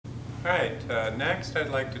Right, next I'd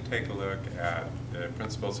like to take a look at the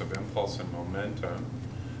principles of impulse and momentum.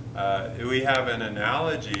 We have an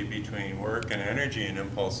analogy between work and energy and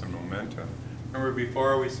impulse and momentum. Remember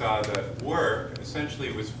before we saw that work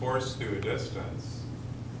essentially was forced through a distance.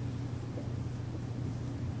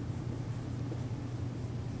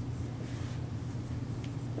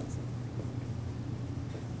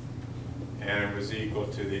 And it was equal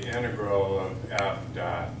to the integral of f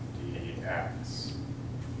dot dx.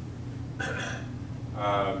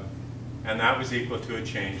 And that was equal to a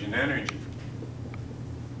change in energy.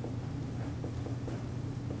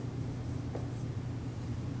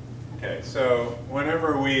 Okay, so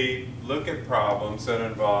whenever we look at problems that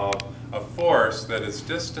involve a force that is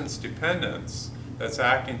distance dependence, that's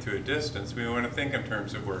acting through a distance, we want to think in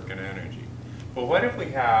terms of work and energy. But what if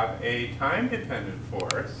we have a time-dependent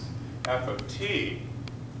force, f of t,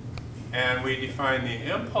 and we define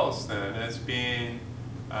the impulse then as being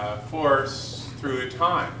force through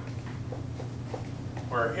time?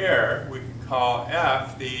 Where here we can call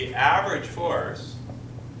F the average force,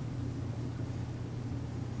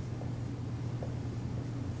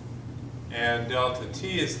 and delta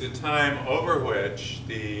t is the time over which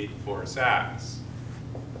the force acts.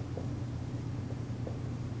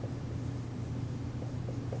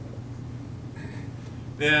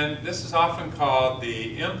 Then this is often called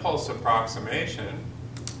the impulse approximation.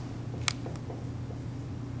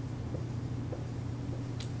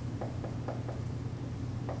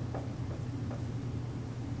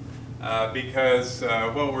 Because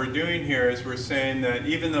what we're doing here is we're saying that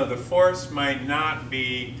even though the force might not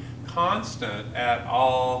be constant at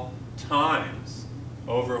all times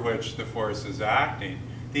over which the force is acting,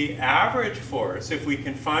 the average force, if we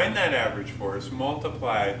can find that average force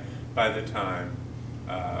multiplied by the time,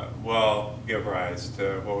 will give rise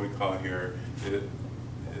to what we call here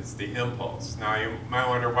is the impulse. Now you might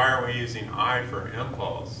wonder, why are we using I for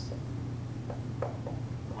impulse?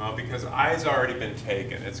 Well, because I's already been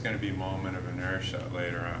taken. It's going to be moment of inertia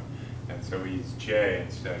later on. And so we use J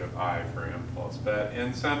instead of I for impulse. But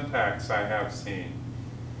in some texts I have seen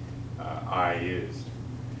I used.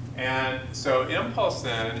 And so impulse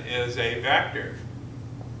then is a vector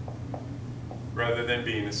rather than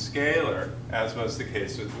being a scalar, as was the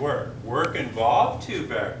case with work. Work involved two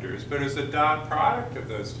vectors, but it's a dot product of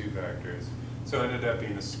those two vectors. So it ended up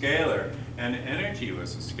being a scalar, and energy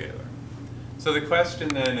was a scalar. So the question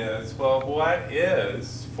then is, well, what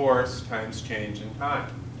is force times change in time?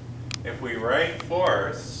 If we write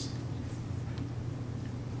force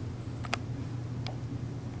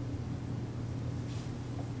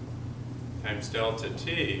times delta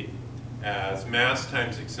t as mass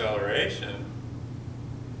times acceleration,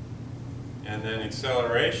 and then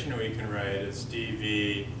acceleration we can write as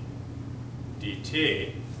dv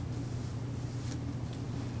dt,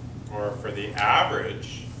 or for the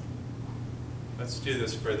average, let's do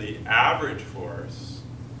this for the average force,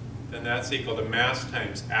 then that's equal to mass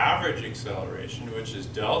times average acceleration, which is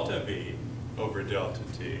delta v over delta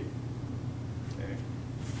t. Okay?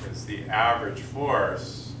 Because the average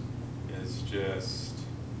force is just,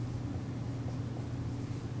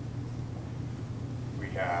 we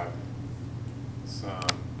have some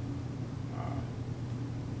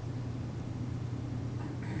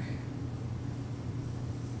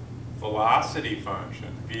velocity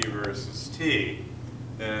function, v versus t,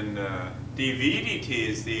 then dv dt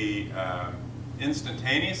is the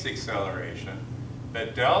instantaneous acceleration,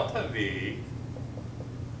 but delta v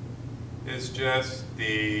is just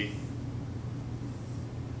the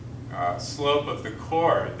slope of the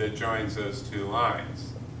chord that joins those two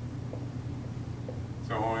lines.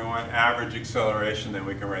 So when we want average acceleration, then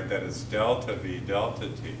we can write that as delta v delta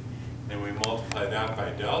t. Then we multiply that by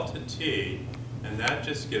delta t, and that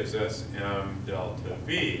just gives us m delta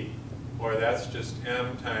v, or that's just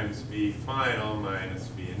m times v final minus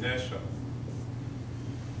v initial.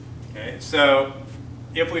 Okay, so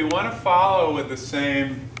if we want to follow with the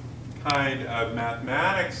same kind of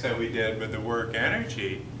mathematics that we did with the work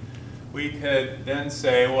energy, we could then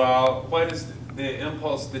say, well, what is the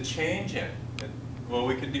impulse, the change in? Well,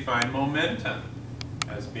 we could define momentum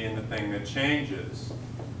as being the thing that changes.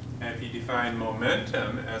 And if you define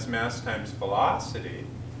momentum as mass times velocity,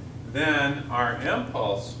 then our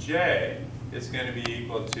impulse, J, is going to be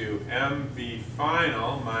equal to mv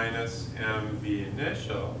final minus mv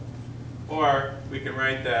initial. Or we can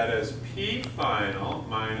write that as p final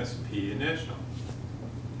minus p initial.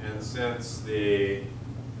 And since the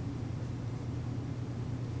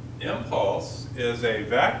impulse is a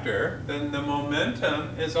vector, then the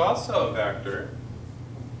momentum is also a vector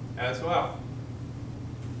as well.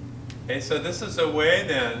 Okay, so this is a way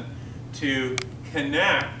then to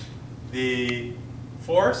connect the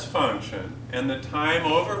force function and the time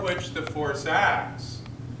over which the force acts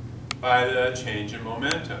by the change in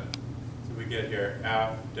momentum. So we get here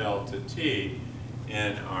F delta t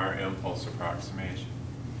in our impulse approximation.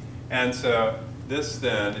 And so this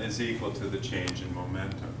then is equal to the change in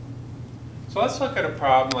momentum. So let's look at a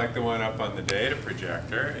problem like the one up on the data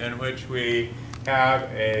projector, in which we have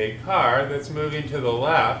a car that's moving to the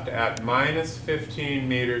left at minus 15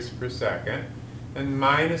 meters per second. And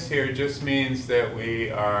minus here just means that we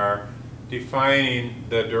are defining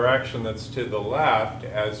the direction that's to the left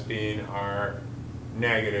as being our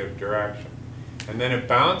negative direction. And then it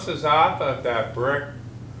bounces off of that brick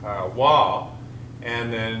wall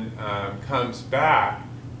and then comes back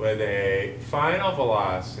with a final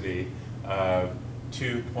velocity of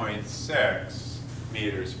 2.6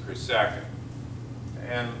 meters per second.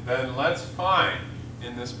 And then let's find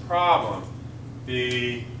in this problem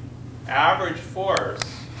the average force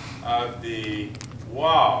of the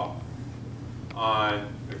wall on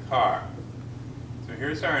the car. So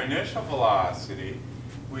here's our initial velocity.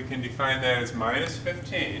 We can define that as minus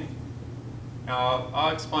 15. Now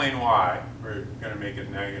I'll explain why. We're going to make it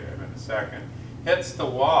negative in a second. Hits the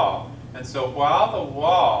wall, and so while the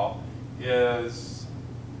wall is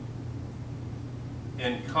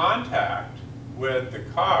in contact with the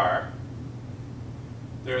car,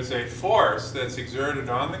 there's a force that's exerted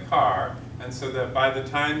on the car, and so that by the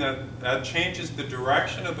time that changes the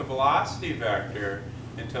direction of the velocity vector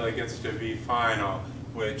until it gets to v final,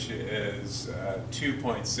 which is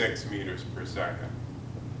 2.6 meters per second.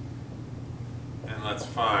 And let's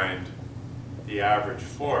find the average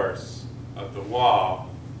force of the wall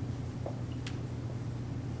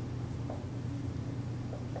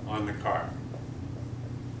on the car.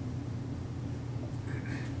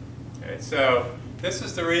 Okay, so this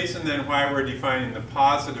is the reason then why we're defining the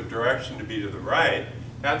positive direction to be to the right.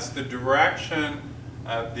 That's the direction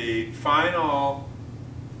of the final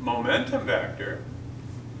momentum vector,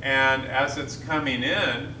 and as it's coming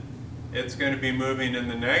in, it's going to be moving in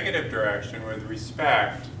the negative direction with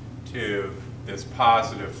respect to this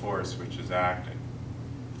positive force which is acting.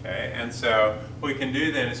 Okay, and so what we can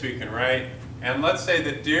do then is we can write, and let's say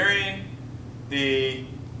that during the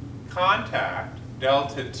contact,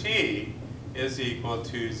 delta t is equal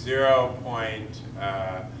to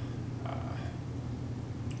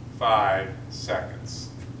 0.5 seconds.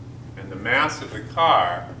 And the mass of the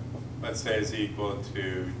car, let's say, is equal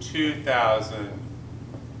to 2,000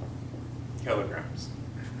 kilograms.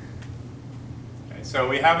 Okay, so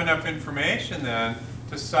we have enough information then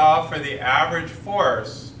to solve for the average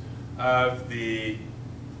force of the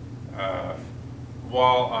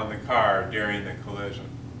wall on the car during the collision.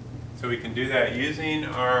 So we can do that using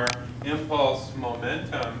our impulse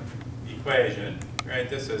momentum equation. Right,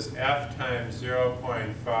 this is F times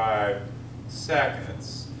 0.5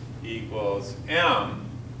 seconds equals m,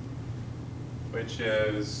 which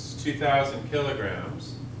is 2,000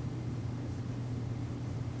 kilograms,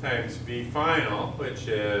 times v final, which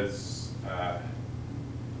is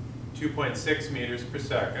 2.6 meters per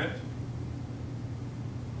second,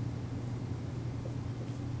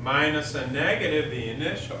 minus a negative v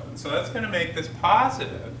initial. And so that's going to make this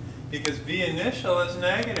positive because v initial is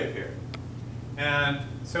negative here. And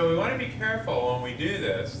so we want to be careful when we do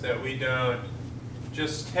this that we don't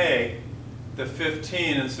just take the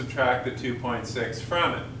 15 and subtract the 2.6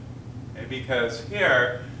 from it. Okay? Because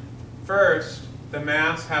here, first, the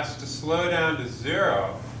mass has to slow down to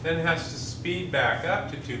 0, then it has to speed back up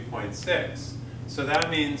to 2.6. So that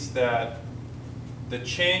means that the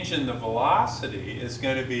change in the velocity is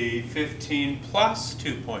going to be 15 plus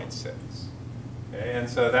 2.6. Okay? And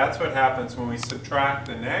so that's what happens when we subtract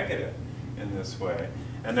the negative in this way.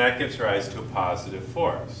 And that gives rise to a positive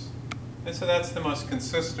force. And so that's the most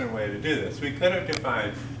consistent way to do this. We could have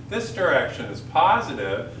defined this direction as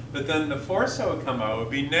positive, but then the force that would come out would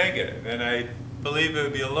be negative. And I believe it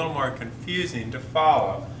would be a little more confusing to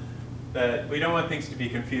follow. But we don't want things to be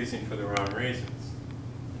confusing for the wrong reasons.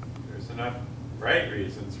 There's enough right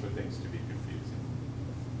reasons for things to be confusing.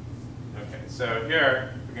 Okay, so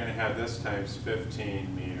here we're going to have this times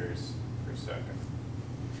 15 meters per second.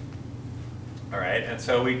 All right, and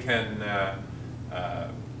so we can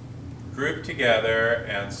group together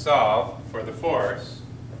and solve for the force.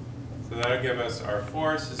 So that'll give us our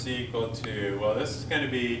force is equal to, well, this is going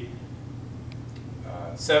to be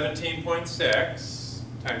 17.6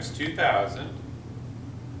 times 2,000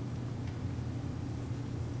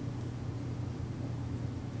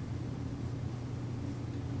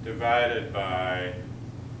 divided by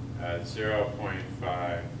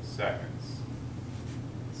 0.5 seconds.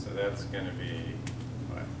 So that's going to be,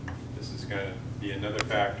 what? This is going to be another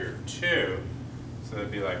factor of 2. So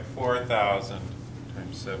that'd be like 4,000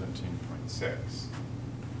 times 17.6.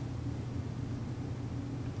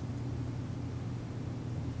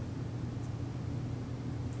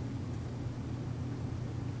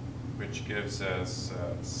 Which gives us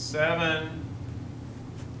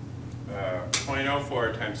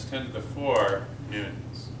 7.04 times 10 to the 4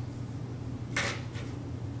 newtons.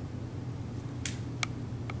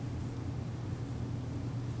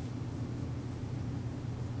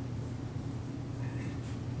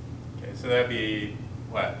 Okay, so that'd be,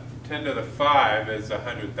 what? 10 to the 5 is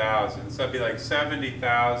 100,000. So that'd be like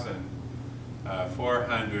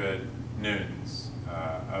 70,400 newtons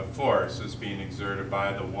of force is being exerted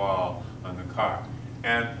by the wall on the car.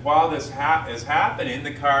 And while this is happening,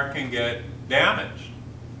 the car can get damaged.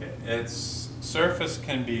 Its surface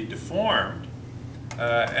can be deformed.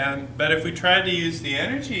 But if we tried to use the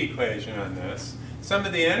energy equation on this, some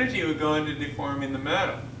of the energy would go into deforming the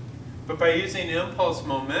metal. But by using impulse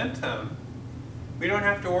momentum, we don't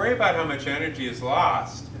have to worry about how much energy is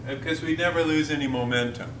lost, because we never lose any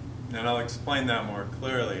momentum. And I'll explain that more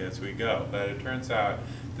clearly as we go. But it turns out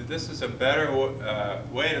that this is a better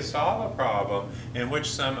way to solve a problem in which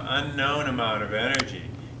some unknown amount of energy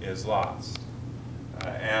is lost.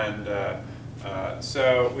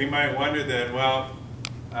 So we might wonder then, well,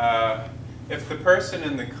 if the person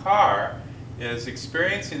in the car is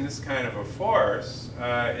experiencing this kind of a force,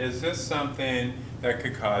 is this something that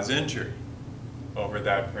could cause injury over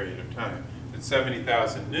that period of time? At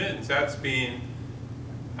 70,000 newtons, that's being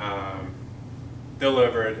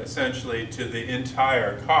delivered essentially to the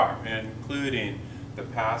entire car, including the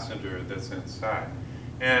passenger that's inside.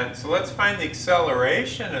 And so let's find the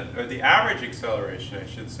acceleration, or the average acceleration, I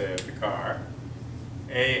should say, of the car.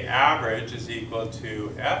 A average is equal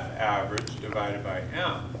to F average divided by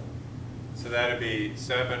M. So that would be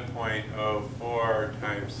 7.04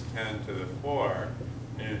 times 10 to the 4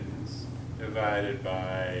 newtons divided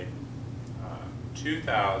by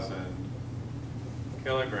 2,000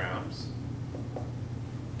 kilograms.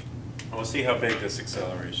 And we'll see how big this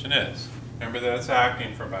acceleration is. Remember that it's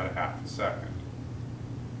acting for about a half a second.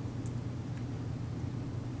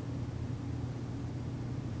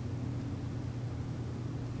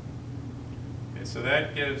 Okay, so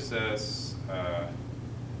that gives us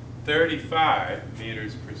 35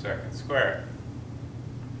 meters per second squared.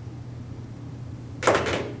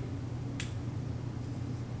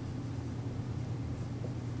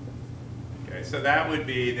 Okay, so that would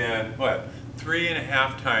be then, what,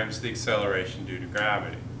 3.5 times the acceleration due to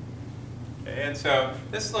gravity. Okay, and so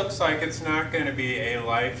this looks like it's not going to be a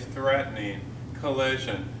life-threatening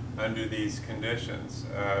collision under these conditions,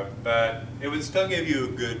 but it would still give you a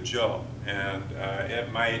good jolt, and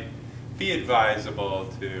it might be advisable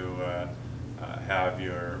to have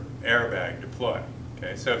your airbag deploy.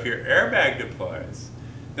 Okay, so if your airbag deploys,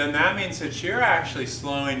 then that means that you're actually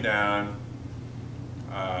slowing down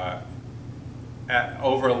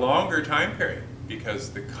over a longer time period,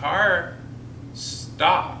 because the car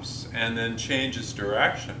stops and then changes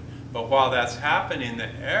direction. But while that's happening, the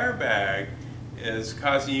airbag is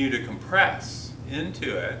causing you to compress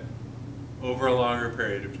into it over a longer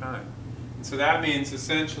period of time. And so that means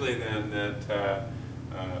essentially then that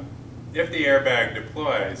if the airbag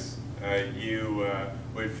deploys, you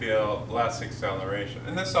would feel less acceleration.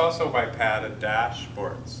 And this is also why padded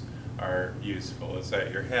dashboards are useful, is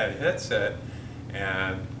that your head hits it,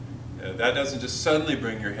 and that doesn't just suddenly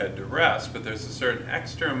bring your head to rest, but there's a certain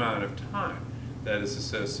extra amount of time that is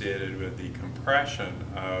associated with the compression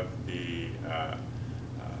of the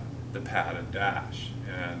padded dash.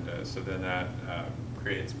 And so then that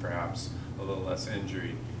creates perhaps a little less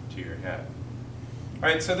injury to your head. All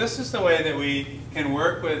right, so this is the way that we can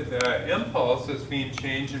work with impulse as being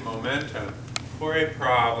change in momentum for a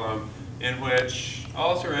problem in which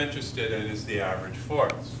all we're interested in is the average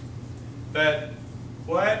force. But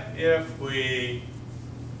what if we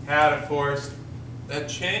had a force that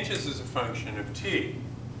changes as a function of t?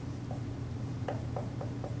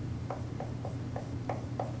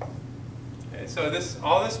 Okay, so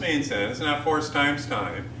all this means then is not force times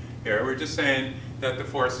time here. We're just saying that the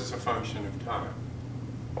force is a function of time.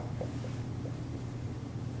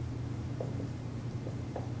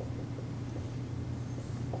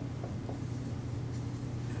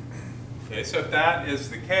 Okay, so if that is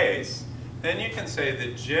the case, then you can say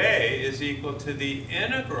that J is equal to the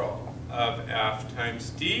integral of F times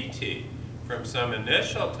dt from some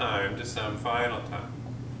initial time to some final time,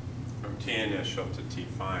 from t initial to t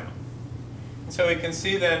final. And so we can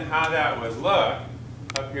see then how that would look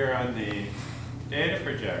up here on the data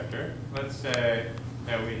projector. Let's say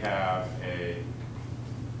that we have a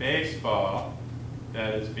baseball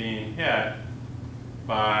that is being hit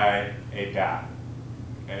by a bat.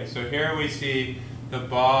 Okay, so here we see the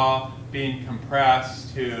ball being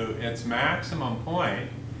compressed to its maximum point,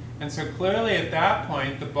 and so clearly at that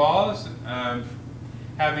point the ball is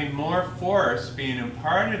having more force being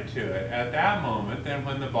imparted to it at that moment than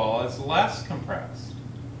when the ball is less compressed.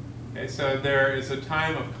 Okay, so there is a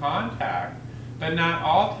time of contact, but not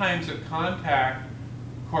all times of contact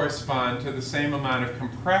correspond to the same amount of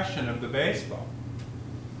compression of the baseball.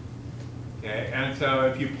 Okay, and so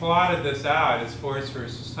if you plotted this out as force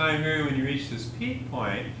versus time here, when you reach this peak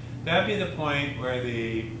point, that'd be the point where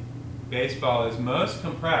the baseball is most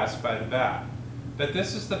compressed by the bat. But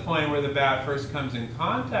this is the point where the bat first comes in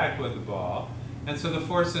contact with the ball, and so the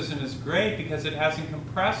force isn't as great because it hasn't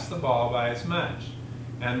compressed the ball by as much.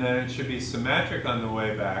 And then it should be symmetric on the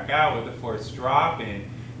way back out with the force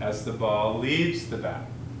dropping as the ball leaves the bat.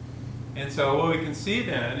 And so what we can see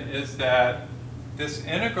then is that this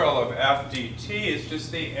integral of f dt is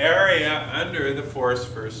just the area under the force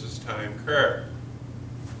versus time curve.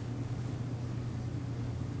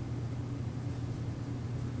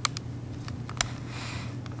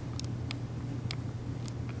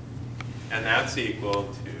 And that's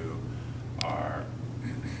equal to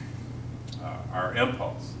our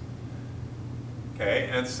impulse. Okay,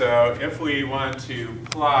 and so if we want to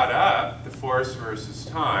plot up the force versus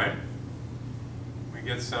time, we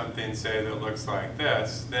get something, say, that looks like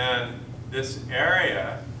this, then this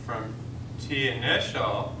area from t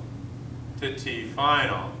initial to t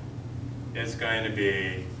final is going to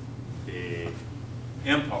be the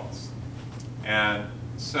impulse. And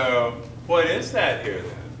so what is that here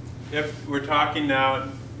then? If we're talking now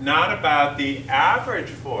not about the average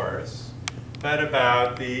force, but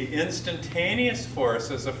about the instantaneous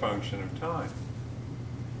force as a function of time.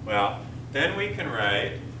 Well, then we can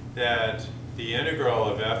write that the integral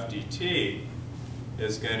of f dt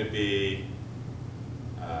is going to be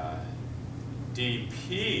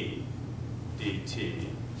dp dt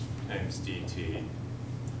times dt,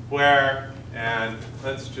 where, and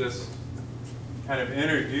let's just kind of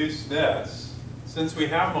introduce this. Since we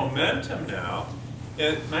have momentum now,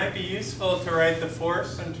 it might be useful to write the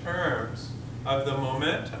force in terms of the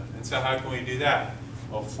momentum. And so how can we do that?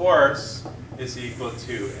 Well, force is equal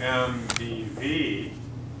to mdv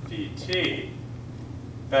dt,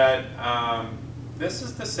 but this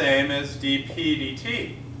is the same as dp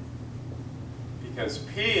dt, because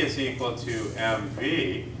p is equal to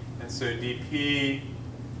mv, and so dp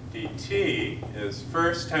dt is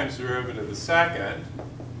first times the derivative of the second,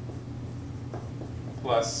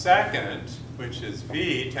 plus second, which is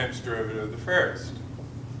v times derivative of the first.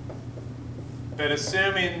 But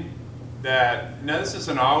assuming that, now this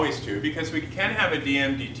isn't always true, because we can have a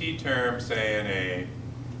dm dt term, say, in a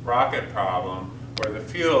rocket problem where the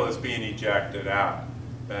fuel is being ejected out.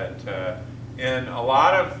 But in a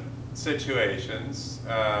lot of situations,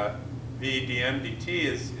 v dm dt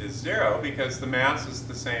is 0 because the mass is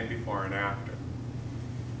the same before and after.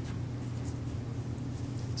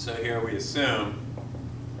 So here we assume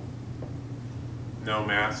no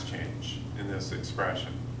mass change in this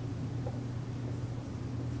expression.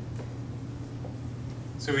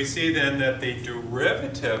 So we see then that the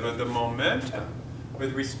derivative of the momentum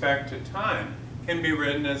with respect to time can be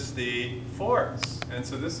written as the force. And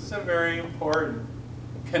so this is a very important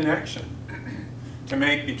connection to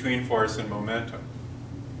make between force and momentum.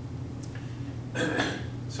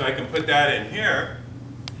 So I can put that in here.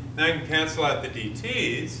 Then I can cancel out the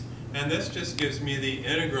dt's, and this just gives me the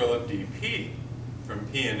integral of dp from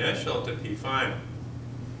p initial to p final.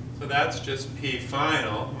 So that's just p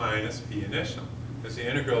final minus p initial, because the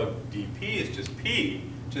integral of dp is just p,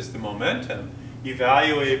 just the momentum,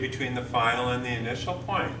 evaluated between the final and the initial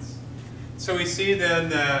points. So we see then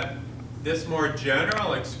that this more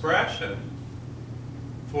general expression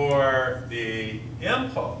for the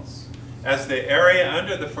impulse as the area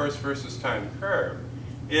under the force versus time curve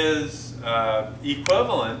is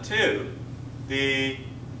equivalent to the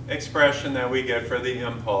expression that we get for the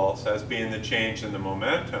impulse as being the change in the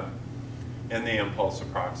momentum in the impulse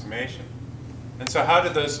approximation. And so how do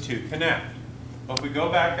those two connect? Well, if we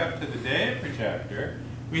go back up to the data projector,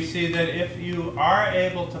 we see that if you are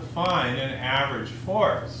able to find an average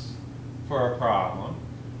force for a problem,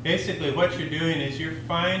 basically what you're doing is you're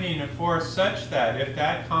finding a force such that if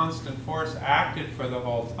that constant force acted for the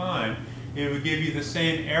whole time, it would give you the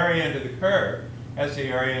same area under the curve as the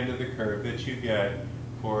area under the curve that you get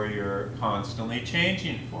for your constantly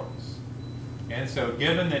changing force. And so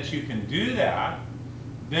given that you can do that,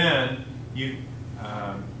 then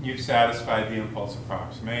you've satisfied the impulse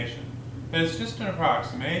approximation. But it's just an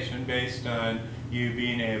approximation based on you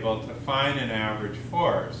being able to find an average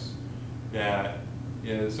force that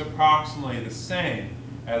is approximately the same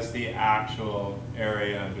as the actual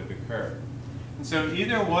area under the curve. And so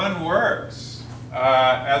either one works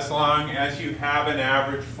as long as you have an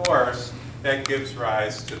average force that gives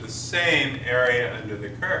rise to the same area under the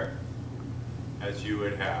curve as you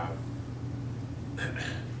would have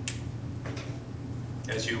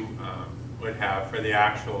for the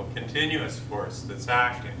actual continuous force that's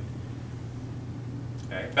acting.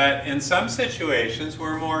 Okay. But in some situations,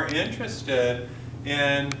 we're more interested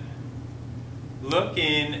in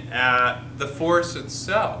looking at the force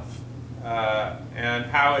itself and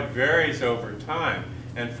how it varies over time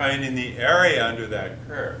and finding the area under that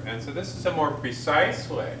curve. And so this is a more precise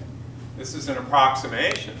way. This is an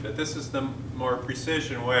approximation, but this is the more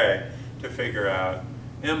precision way to figure out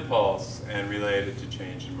impulse and relate it to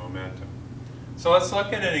change in momentum. So let's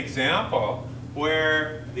look at an example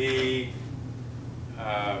where the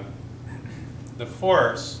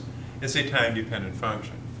force is a time-dependent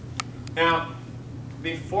function. Now,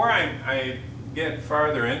 before I get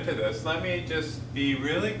farther into this, let me just be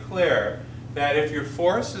really clear that if your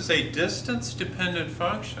force is a distance-dependent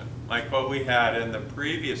function, like what we had in the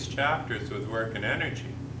previous chapters with work and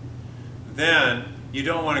energy, then you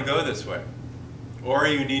don't want to go this way. Or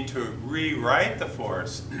you need to rewrite the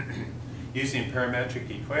force using parametric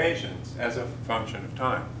equations as a function of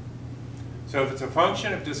time. So if it's a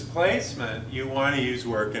function of displacement, you want to use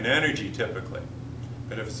work and energy typically.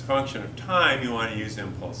 But if it's a function of time, you want to use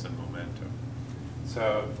impulse and momentum.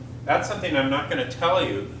 So that's something I'm not going to tell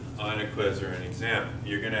you on a quiz or an exam.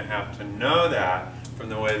 You're going to have to know that from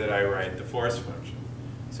the way that I write the force function.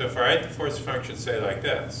 So if I write the force function, say like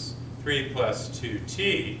this, 3 plus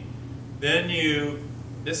 2t, then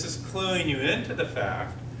this is cluing you into the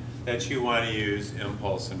fact that you want to use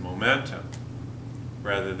impulse and momentum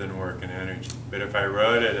rather than work and energy. But if I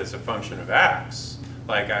wrote it as a function of x,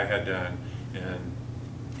 like I had done in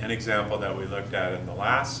an example that we looked at in the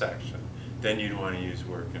last section, then you'd want to use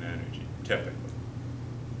work and energy, typically.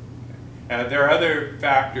 Okay. There are other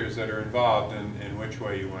factors that are involved in which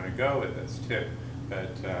way you want to go with this, too.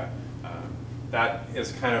 But that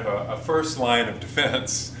is kind of a first line of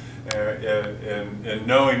defense in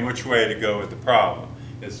knowing which way to go with the problem,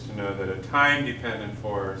 is to know that a time-dependent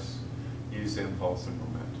force uses impulse and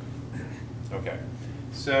momentum. Okay,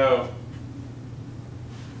 so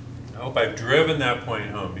I hope I've driven that point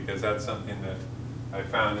home, because that's something that I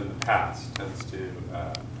found in the past tends to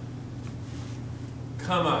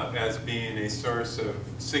come up as being a source of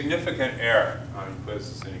significant error on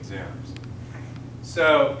quizzes and exams.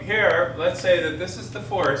 So here, let's say that this is the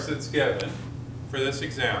force that's given for this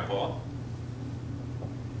example.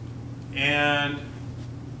 And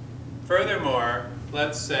furthermore,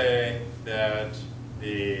 let's say that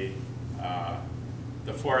the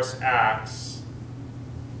force acts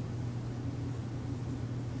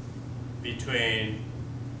between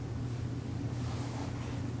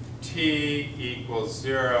t equals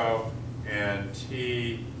 0 and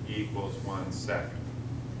t equals 1 second.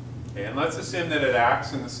 Okay, and let's assume that it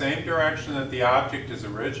acts in the same direction that the object is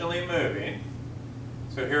originally moving.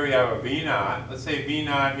 So here we have a v0. Let's say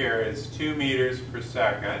v0 here is 2 meters per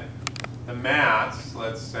second. The mass,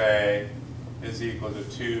 let's say, is equal to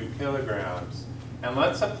 2 kilograms. And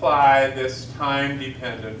let's apply this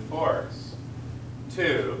time-dependent force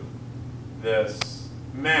to this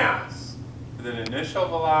mass with an initial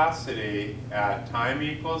velocity at time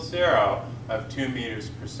equals 0 of 2 meters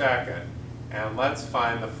per second. And let's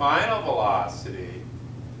find the final velocity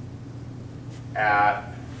at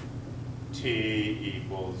t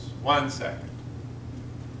equals 1 second.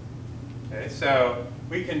 Okay, so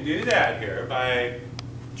we can do that here by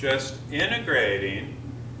just integrating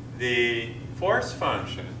the force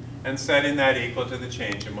function and setting that equal to the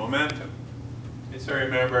change in momentum. Okay, so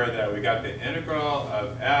remember that we got the integral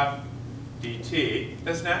of f dt. It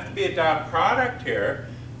doesn't have to be a dot product here,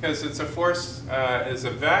 because it's a force is a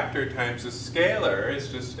vector times a scalar is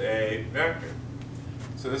just a vector.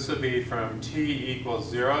 So this will be from t equals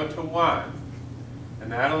 0 to 1,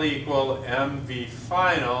 and that'll equal mv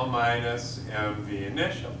final minus mv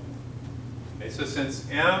initial. Okay, so since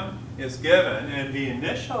m is given and v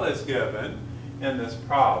initial is given in this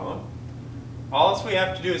problem, all we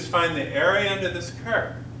have to do is find the area under this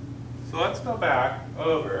curve. So let's go back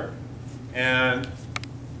over and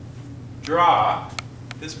draw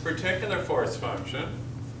this particular force function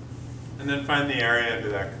and then find the area under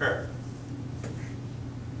that curve.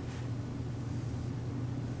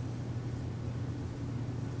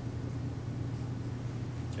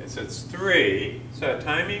 Okay, so it's 3. So at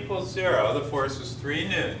time equals 0, the force is 3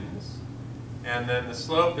 newtons. And then the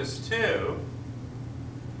slope is 2.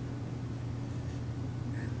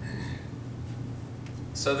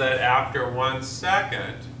 so that after 1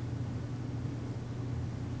 second,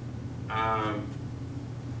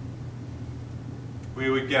 we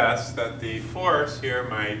would guess that the force here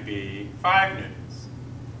might be 5 newtons.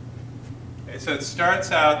 Okay, so it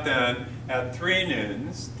starts out then at 3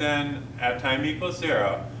 newtons, then at time equals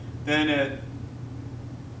 0, then it,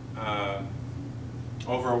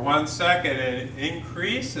 over 1 second, it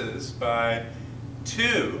increases by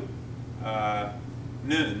 2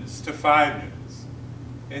 newtons to 5 newtons.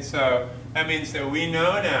 Okay, so that means that we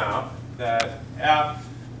know now that F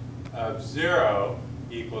of 0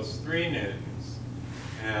 equals 3 newtons,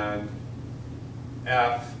 and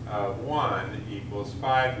F of 1 equals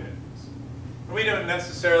 5 newtons. We don't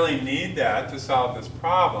necessarily need that to solve this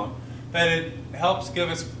problem, but it helps give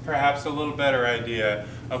us perhaps a little better idea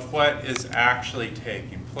of what is actually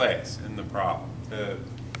taking place in the problem. To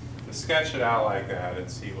sketch it out like that and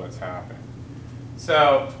see what's happening.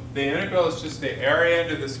 So the integral is just the area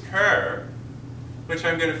under this curve, which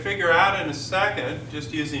I'm going to figure out in a second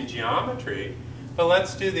just using geometry. But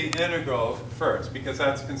let's do the integral first, because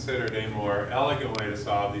that's considered a more elegant way to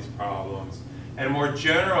solve these problems and a more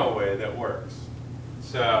general way that works.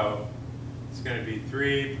 So it's going to be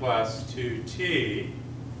 3 plus 2t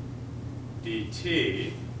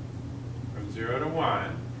dt from 0 to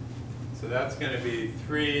 1. So that's going to be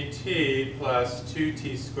 3t plus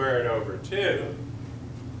 2t squared over 2,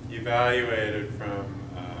 evaluated from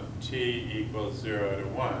t equals 0 to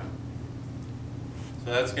 1.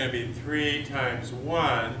 So that's going to be 3 times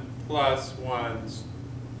 1 plus 1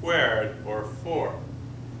 squared, or 4.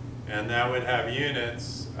 And that would have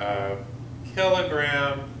units of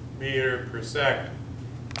kilogram meter per second,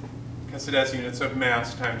 because it has units of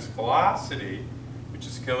mass times velocity, which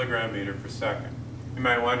is kilogram meter per second. You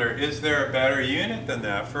might wonder, is there a better unit than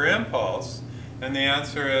that for impulse? And the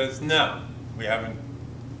answer is no. We haven't,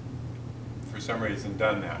 for some reason,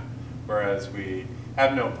 done that. Whereas we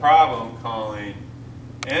have no problem calling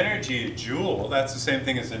energy a joule. That's the same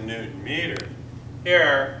thing as a Newton meter.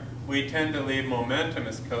 Here, we tend to leave momentum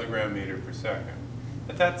as kilogram meter per second.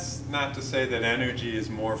 But that's not to say that energy is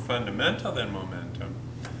more fundamental than momentum.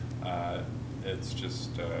 It's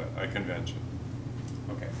just a convention.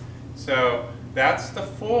 Okay, so that's the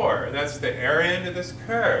 4. That's the area under this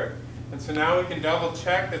curve. And so now we can double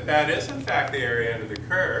check that that is in fact the area under the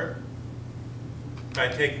curve by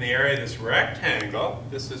taking the area of this rectangle.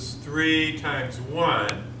 This is 3 times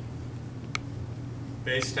 1,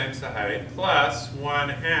 base times the height, plus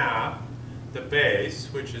 1/2 the base,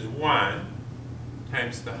 which is 1,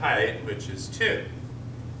 times the height, which is 2.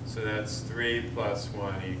 So that's 3 plus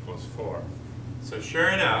 1 equals 4. So sure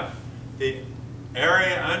enough, the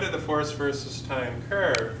area under the force versus time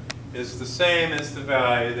curve is the same as the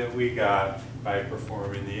value that we got by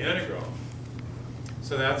performing the integral.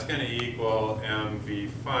 So that's going to equal mv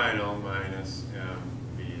final minus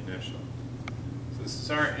mv initial. So this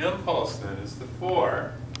is our impulse then, is the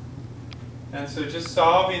 4. And so just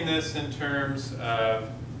solving this in terms of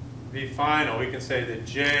v final, we can say that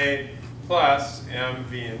j plus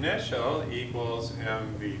mv initial equals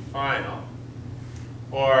mv final,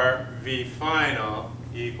 or v final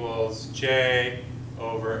equals j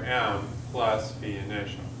over m plus v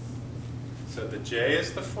initial. So the j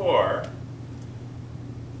is the 4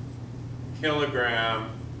 kilogram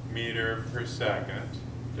meter per second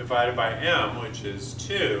divided by m, which is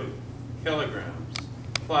 2 kilograms,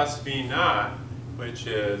 plus v naught, which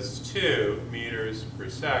is 2 meters per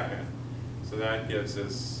second. So that gives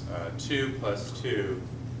us 2 plus 2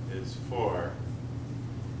 is 4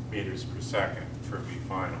 meters per second for v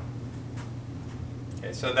final.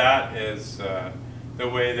 Okay, so that is the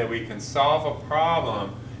way that we can solve a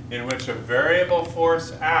problem in which a variable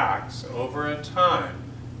force acts over a time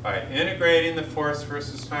by integrating the force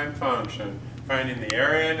versus time function, finding the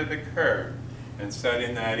area under the curve, and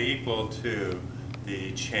setting that equal to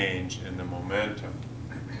the change in the momentum.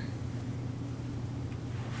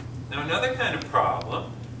 Now another kind of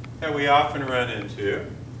problem that we often run into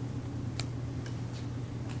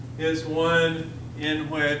is one in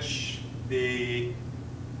which the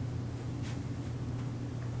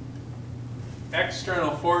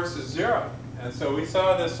external force is 0. And so we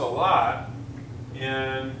saw this a lot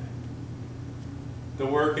in the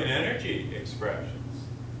work and energy expressions.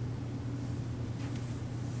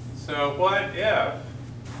 So what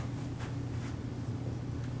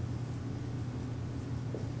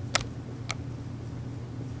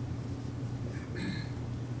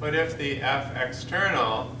if the F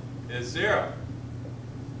external is 0?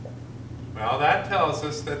 Well, that tells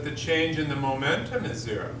us that the change in the momentum is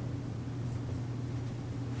 0.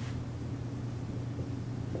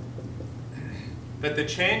 But the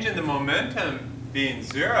change in the momentum being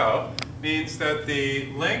 0 means that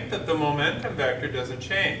the length of the momentum vector doesn't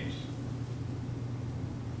change.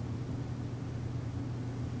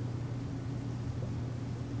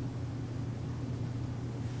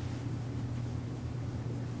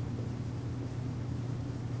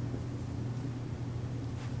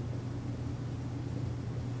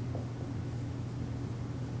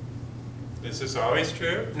 Is this always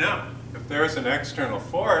true? No. If there's an external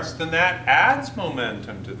force, then that adds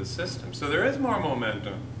momentum to the system. So there is more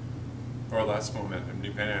momentum or less momentum,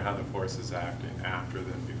 depending on how the force is acting after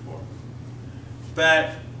than before.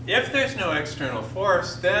 But if there's no external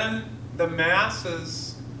force, then the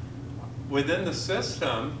masses within the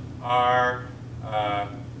system are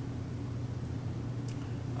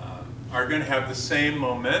going to have the same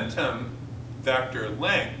momentum vector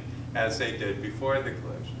length as they did before the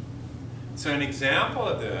collision. So an example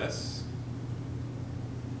of this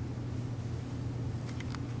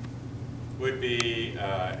would be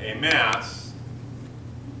a mass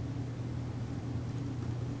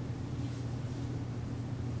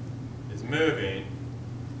is moving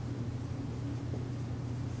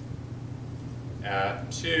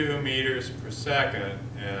at 2 meters per second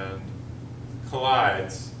and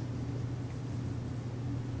collides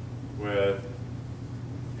with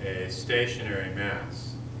a stationary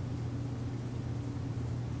mass.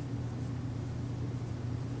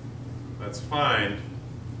 Let's find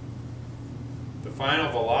the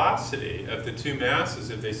final velocity of the two masses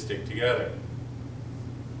if they stick together.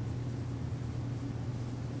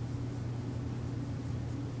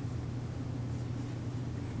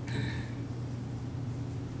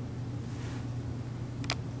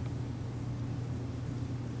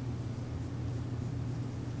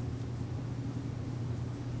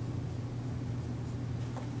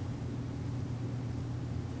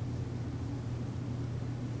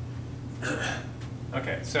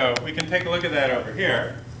 Okay, so we can take a look at that over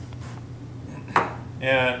here.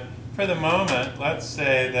 And for the moment, let's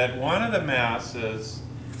say that one of the masses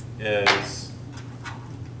is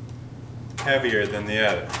heavier than the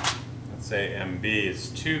other. Let's say MB is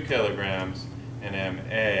 2 kilograms and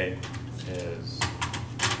MA is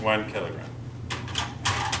 1 kilogram.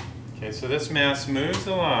 Okay, so this mass moves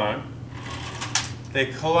along, they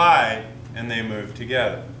collide, and they move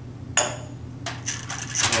together.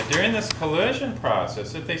 Now, during this collision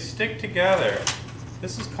process, if they stick together,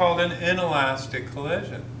 this is called an inelastic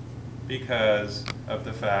collision because of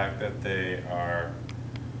the fact that they are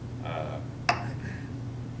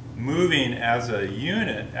moving as a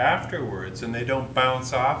unit afterwards and they don't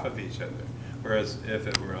bounce off of each other. Whereas if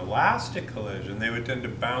it were elastic collision, they would tend to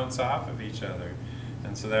bounce off of each other,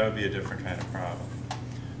 and so that would be a different kind of problem.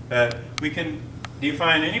 But we can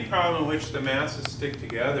define any problem in which the masses stick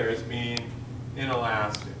together as being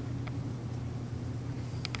inelastic.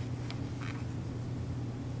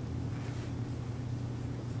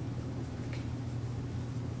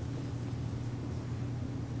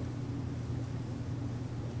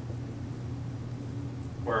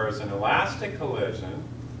 Whereas an elastic collision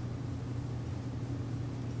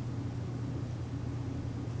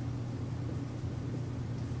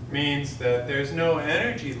means that there's no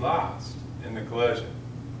energy lost in the collision.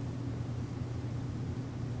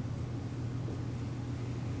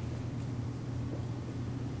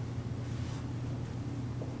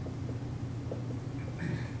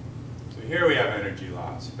 So here we have energy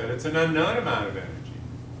loss, but it's an unknown amount of energy.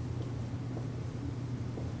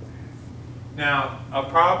 Now, a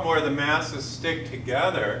problem where the masses stick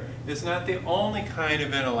together is not the only kind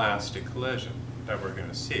of inelastic collision that we're going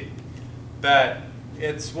to see, but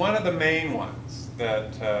it's one of the main ones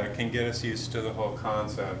that can get us used to the whole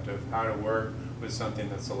concept of how to work with something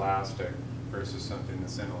that's elastic versus something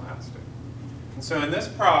that's inelastic. And so in this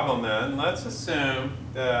problem then, let's assume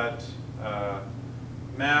that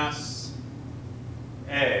mass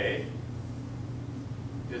A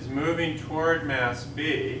is moving toward mass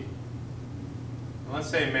B. And let's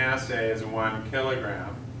say mass A is 1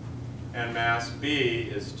 kilogram and mass B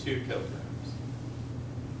is 2 kilograms.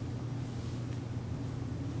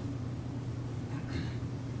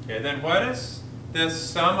 Okay, then what does this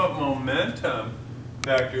sum of momentum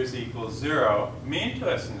vectors equals 0 mean to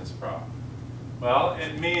us in this problem? Well,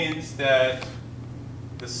 it means that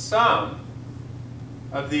the sum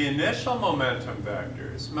of the initial momentum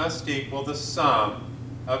vectors must equal the sum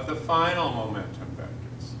of the final momentum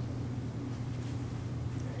vectors.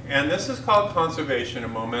 And this is called conservation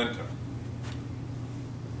of momentum.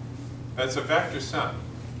 That's a vector sum.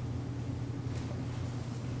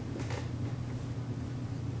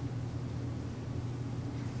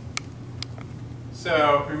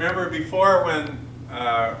 So remember before when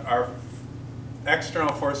our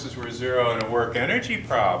external forces were zero in a work energy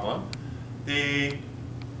problem, the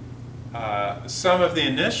sum of the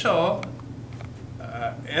initial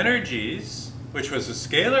energies, which was a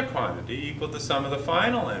scalar quantity, equaled the sum of the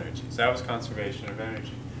final energies. That was conservation of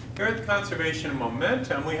energy. Here at the conservation of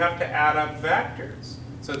momentum, we have to add up vectors.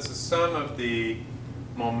 So it's the sum of the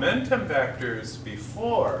momentum vectors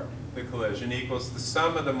before the collision equals the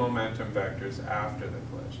sum of the momentum vectors after the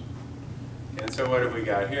collision. And so what have we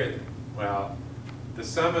got here then? Well, the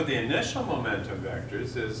sum of the initial momentum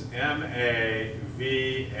vectors is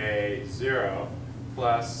MA/VA0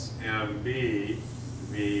 plus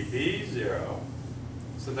MB/VB0.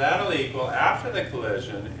 So that'll equal, after the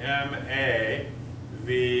collision, MA/VA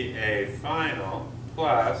final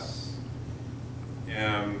plus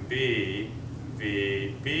MB/VB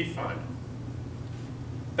final.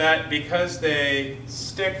 But because they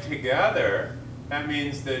stick together, that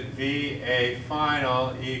means that VA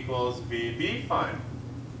final equals VB final.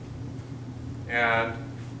 And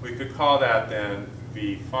we could call that then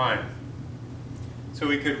V final. So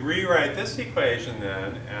we could rewrite this equation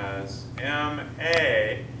then as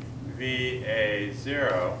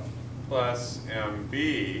MA/VA0 plus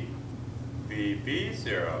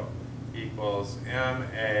MB/VB0 equals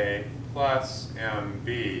MA plus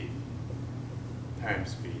MB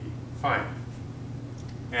times V final.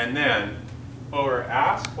 And then what we're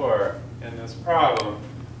asked for in this problem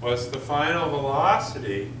was the final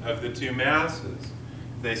velocity of the two masses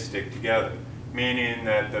if they stick together, meaning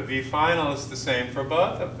that the V final is the same for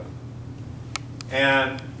both of them.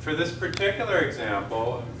 And for this particular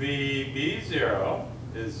example, VB0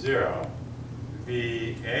 is 0.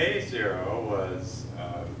 VA0 was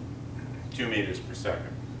 2 meters per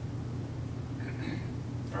second.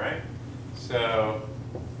 All right? So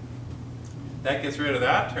that gets rid of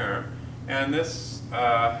that term. And this,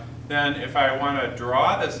 then if I want to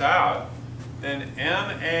draw this out, then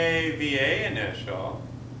MA/VA initial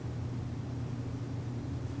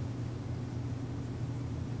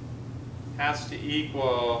has to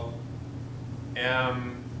equal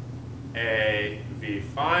MA/V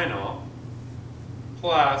final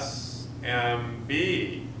plus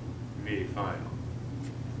MB/V final.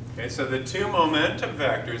 Okay, so the two momentum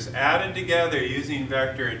vectors added together using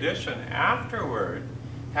vector addition afterward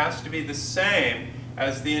has to be the same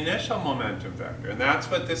as the initial momentum vector. And that's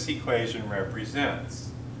what this equation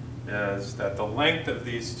represents, is that the length of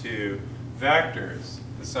these two vectors,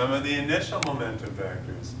 the sum of the initial momentum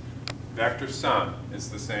vectors, vector sum, is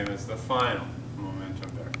the same as the final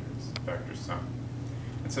momentum vectors, vector sum.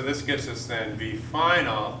 And so this gives us then V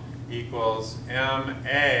final equals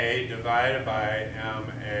MA divided by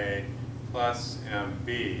MA plus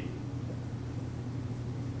MB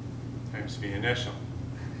times V initial.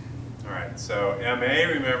 All right, so MA,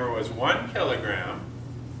 remember, was 1 kilogram.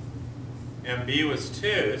 MB was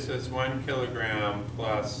 2, so it's 1 kilogram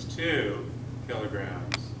plus 2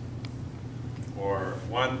 kilograms, or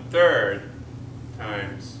 1/3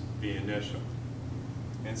 times V initial.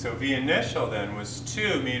 And so V initial then was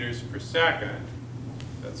 2 meters per second.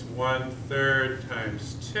 That's 1/3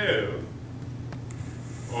 times 2,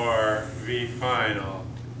 or V final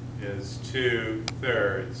is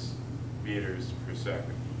 2/3 meters per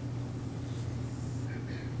second.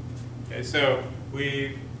 Okay, so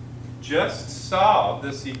we just solved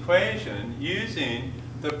this equation using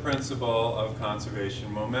the principle of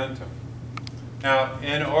conservation momentum. Now,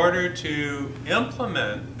 in order to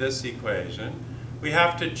implement this equation, we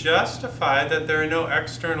have to justify that there are no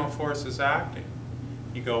external forces acting.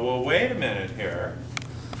 You go, well, wait a minute here.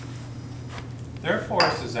 There are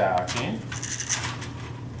forces acting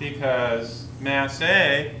because mass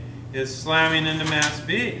A is slamming into mass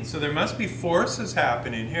B. So there must be forces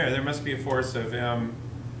happening here. There must be a force of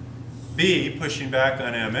MB pushing back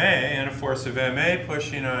on MA and a force of MA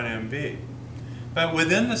pushing on MB. But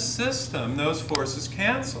within the system, those forces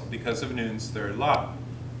cancel because of Newton's third law,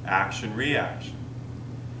 action-reaction.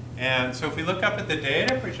 And so if we look up at the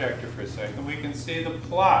data projector for a second, we can see the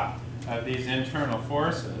plot of these internal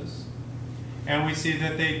forces. And we see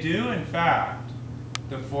that they do, in fact,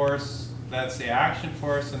 the force, that's the action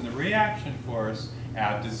force and the reaction force,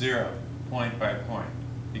 add to 0, point by point,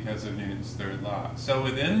 because of Newton's third law. So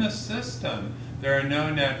within the system, there are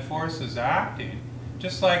no net forces acting.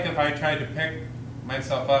 Just like if I tried to pick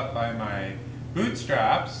myself up by my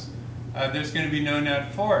bootstraps, there's going to be no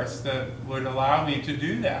net force that would allow me to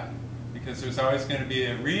do that, because there's always going to be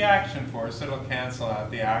a reaction force that will cancel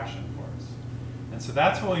out the action force. And so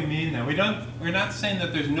that's what we mean then. We're not saying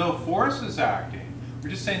that there's no forces acting. We're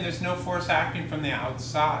just saying there's no force acting from the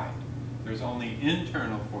outside. There's only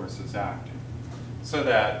internal forces acting. So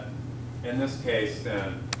that, in this case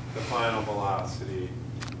then, the final velocity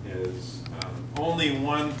is only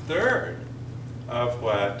 1/3 of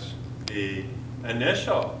what the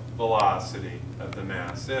initial velocity of the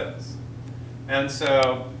mass is. And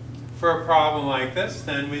so for a problem like this,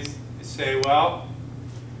 then we say, well,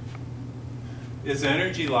 is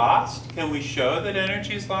energy lost? Can we show that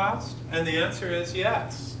energy is lost? And the answer is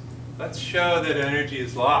yes. Let's show that energy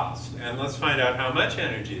is lost, and let's find out how much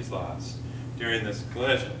energy is lost during this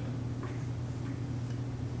collision.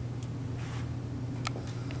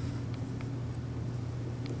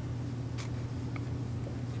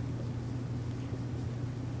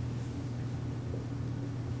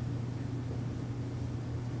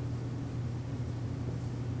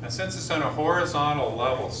 Now, since it's on a horizontal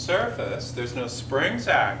level surface, there's no springs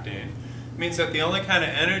acting. It means that the only kind of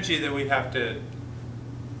energy that we have to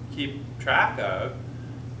keep track of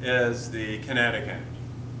is the kinetic energy.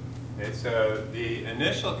 Okay, so the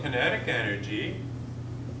initial kinetic energy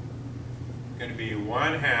is going to be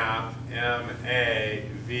 1/2 ma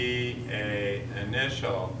va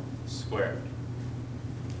initial squared.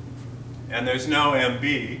 And there's no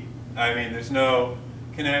mb. I mean, there's no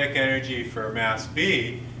kinetic energy for mass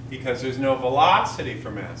b because there's no velocity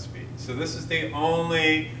for mass b. So this is the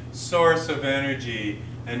only source of energy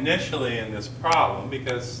initially in this problem,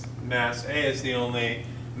 because mass A is the only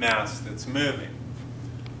mass that's moving.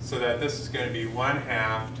 So that this is going to be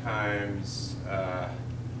 1/2 times ma,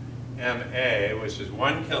 which is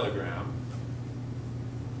 1 kilogram,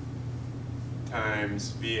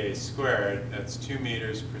 times va squared, that's 2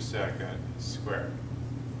 meters per second squared.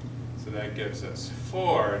 So that gives us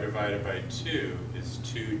 4 divided by 2 is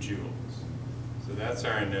 2 joules. So that's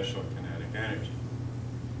our initial kinetic energy.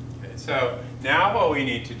 Okay, so now what we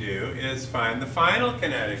need to do is find the final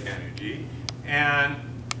kinetic energy, and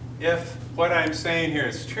if what I'm saying here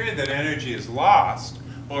is true, that energy is lost,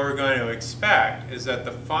 what we're going to expect is that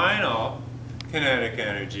the final kinetic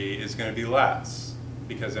energy is going to be less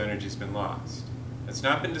because energy's been lost. It's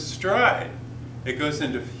not been destroyed. It goes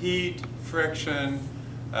into heat, friction,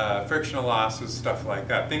 frictional losses, stuff like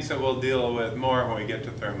that, things that we'll deal with more when we get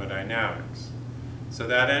to thermodynamics. So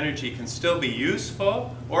that energy can still be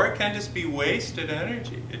useful, or it can just be wasted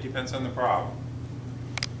energy. It depends on the problem.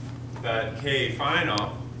 But K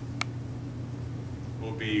final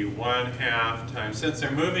will be 1/2 times, since they're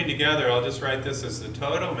moving together, I'll just write this as the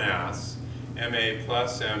total mass, ma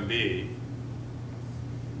plus mb,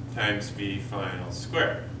 times v final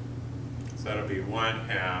squared. So that'll be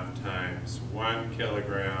 1/2 times 1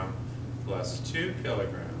 kilogram plus 2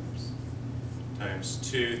 kilograms times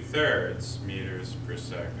 2/3 meters per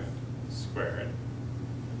second squared.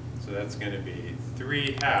 So that's going to be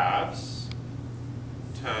 3/2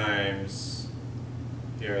 times,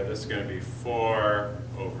 here this is going to be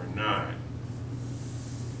 4/9.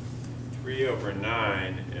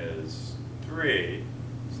 3/9 is 3,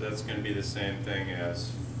 so that's going to be the same thing as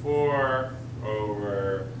 4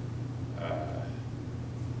 over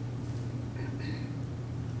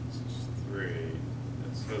 3.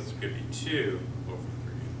 So this could be 2 over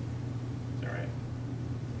 3. Is that right?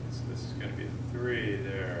 So this is going to be 3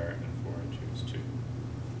 there, and 4 and 2 is 2.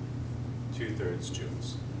 2/3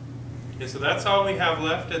 joules. Okay, so that's all we have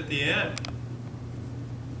left at the end,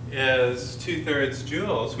 is 2/3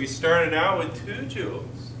 joules. We started out with 2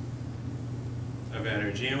 joules of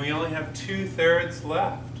energy, and we only have 2/3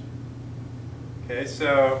 left. Okay,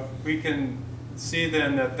 so we can see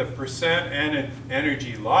then that the percent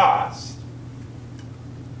energy lost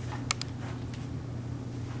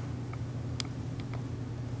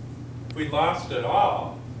if we lost it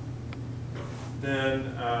all,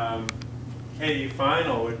 then KE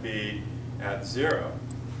final would be at 0.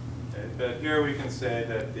 Okay, but here we can say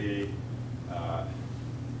that the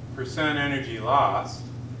percent energy lost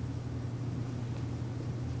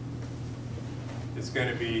is going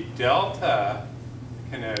to be delta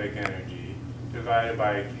kinetic energy divided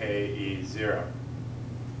by KE0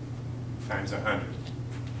 times 100.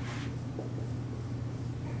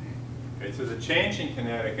 Okay, so the change in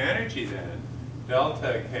kinetic energy then,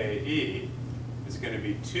 delta KE, is going to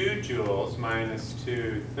be 2 joules minus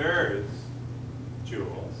 2/3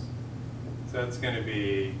 joules. So that's going to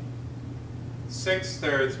be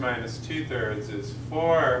 6/3 minus 2/3 is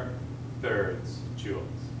 4/3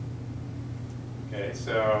 joules. Okay,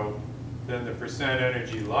 so then the percent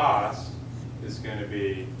energy lost is going to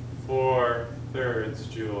be 4/3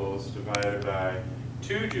 joules divided by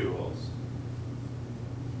 2 joules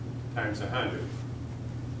times 100.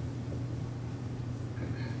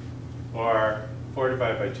 Or 4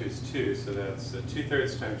 divided by 2 is 2, so that's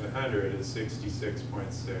 2/3 times 100 is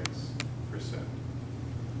 66.6%.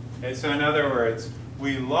 Okay, so in other words,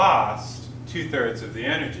 we lost 2/3 of the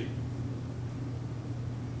energy.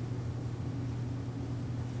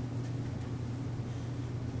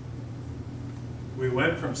 We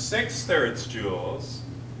went from 6/3 joules,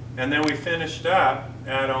 and then we finished up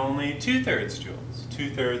at only 2/3 joules.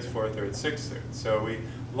 2/3, 4/3, 6/3. So we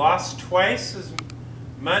lost twice as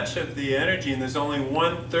much of the energy, and there's only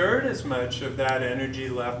 1/3 as much of that energy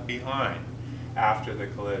left behind after the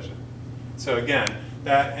collision. So again,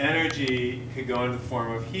 that energy could go in the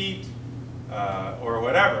form of heat or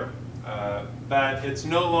whatever, but it's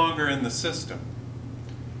no longer in the system.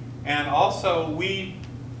 And also, we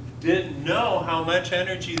didn't know how much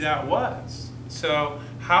energy that was. So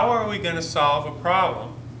how are we going to solve a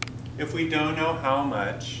problem if we don't know how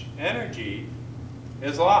much energy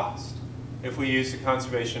is lost? If we use the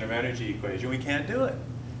conservation of energy equation, we can't do it.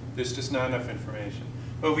 There's just not enough information.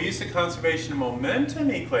 But if we use the conservation of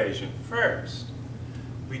momentum equation first,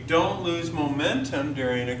 we don't lose momentum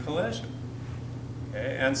during a collision.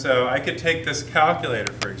 Okay? And so I could take this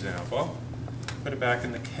calculator, for example, put it back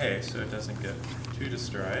in the case so it doesn't get too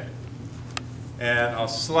destroyed, and I'll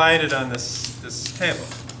slide it on this table.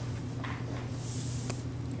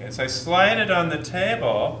 Okay, so I slide it on the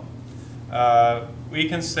table, we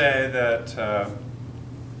can say that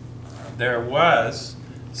there was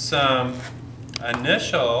some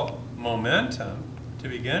initial momentum to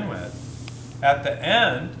begin with. At the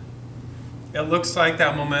end, it looks like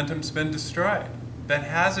that momentum's been destroyed. But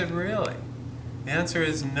has it really? The answer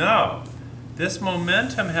is no. This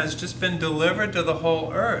momentum has just been delivered to the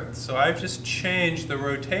whole Earth. So I've just changed the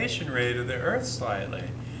rotation rate of the Earth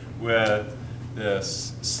slightly with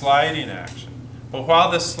this sliding action. But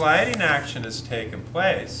while the sliding action has taken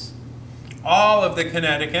place, all of the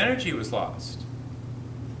kinetic energy was lost.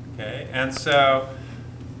 Okay? And so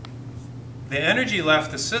the energy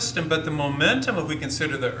left the system, but the momentum, if we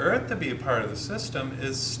consider the Earth to be a part of the system,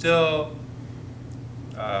 is still,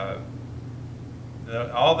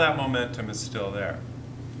 all that momentum is still there.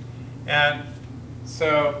 And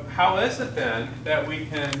so how is it then that we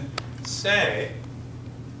can say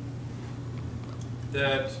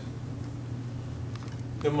that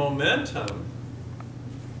the momentum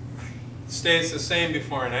stays the same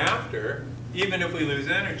before and after, even if we lose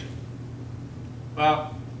energy?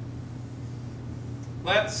 Well,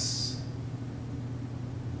 let's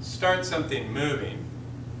start something moving.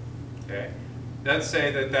 Okay? Let's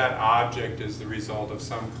say that that object is the result of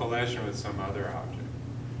some collision with some other object.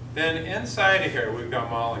 Then inside of here, we've got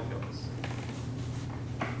molecules.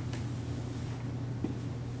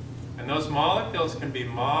 And those molecules can be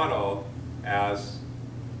modeled as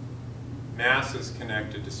masses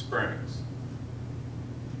connected to springs.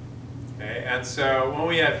 Okay? And so when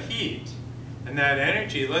we have heat and that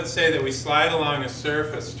energy, let's say that we slide along a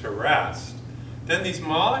surface to rest, then these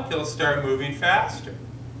molecules start moving faster.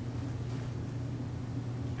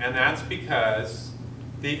 And that's because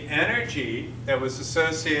the energy that was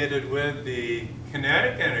associated with the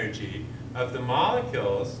kinetic energy of the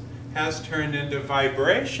molecules has turned into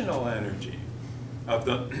vibrational energy of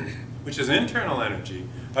the which is internal energy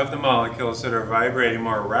of the molecules that are vibrating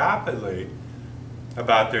more rapidly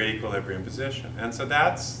about their equilibrium position. And so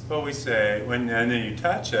that's what we say when, and then you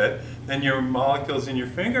touch it, then your molecules in your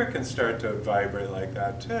finger can start to vibrate like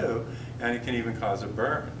that too, and it can even cause a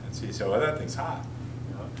burn. And so you say, well, that thing's hot.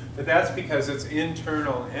 You know? But that's because its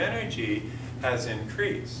internal energy has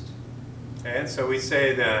increased. Okay? And so we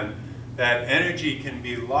say then that energy can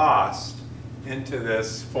be lost into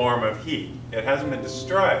this form of heat. It hasn't been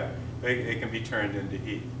destroyed, but it can be turned into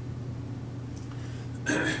heat.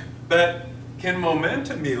 But can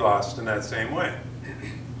momentum be lost in that same way?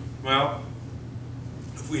 Well,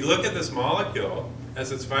 if we look at this molecule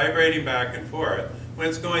as it's vibrating back and forth, when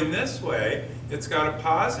it's going this way, it's got a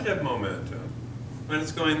positive momentum. When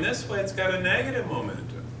it's going this way, it's got a negative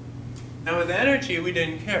momentum. Now with energy, we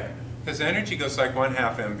didn't care, because energy goes like 1/2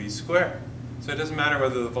 mv squared. So it doesn't matter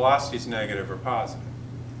whether the velocity is negative or positive.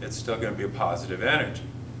 It's still going to be a positive energy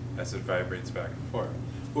as it vibrates back and forth.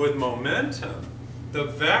 But with momentum, the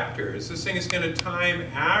vectors, this thing is going to time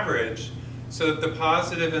average so that the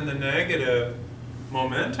positive and the negative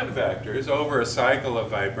momentum vectors over a cycle of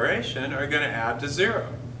vibration are going to add to 0.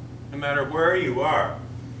 No matter where you are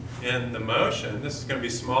in the motion, this is going to be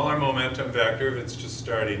smaller momentum vector if it's just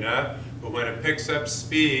starting up, but when it picks up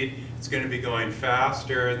speed, it's going to be going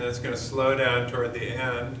faster, and then it's going to slow down toward the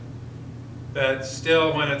end. But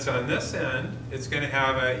still, when it's on this end, it's going to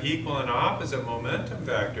have an equal and opposite momentum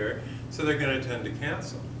vector, so they're going to tend to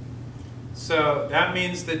cancel. So that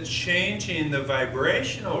means that changing the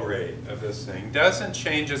vibrational rate of this thing doesn't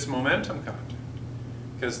change its momentum content,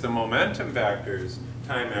 because the momentum vectors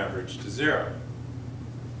time average to 0.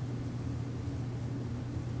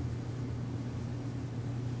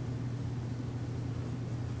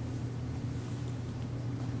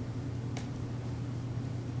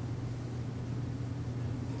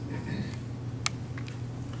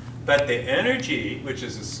 but the energy, which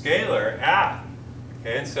is a scalar, at.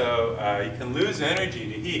 Okay, and so you can lose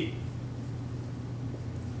energy to heat.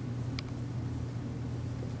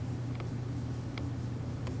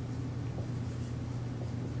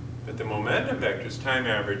 But the momentum vector is time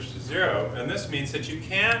averaged to 0, and this means that you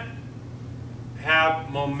can't have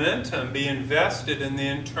momentum be invested in the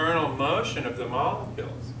internal motion of the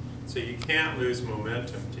molecules. So you can't lose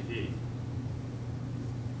momentum to heat.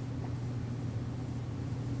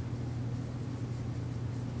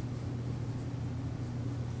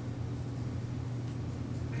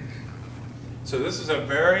 So this is a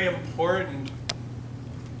very important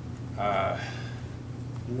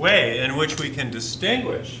way in which we can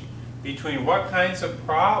distinguish between what kinds of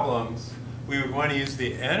problems we would want to use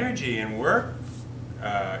the energy and work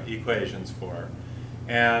equations for,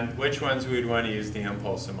 and which ones we would want to use the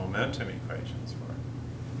impulse and momentum equations for.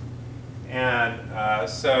 And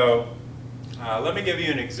so let me give you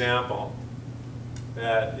an example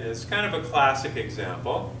that is kind of a classic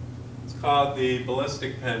example. It's called the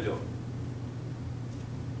ballistic pendulum.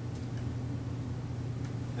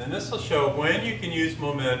 And this will show when you can use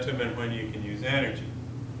momentum and when you can use energy,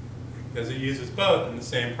 because it uses both in the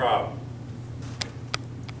same problem.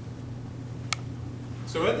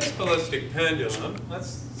 So with this ballistic pendulum, let's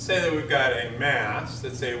say that we've got a mass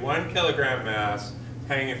that's a 1 kilogram mass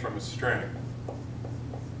hanging from a string.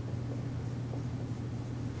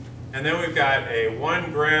 And then we've got a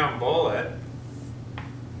 1 gram bullet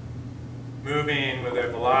moving with a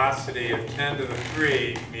velocity of 10 to the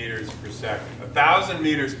 3 meters per second, 1,000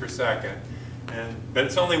 meters per second, but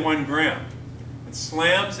it's only 1 gram. It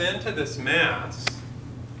slams into this mass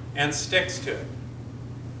and sticks to it.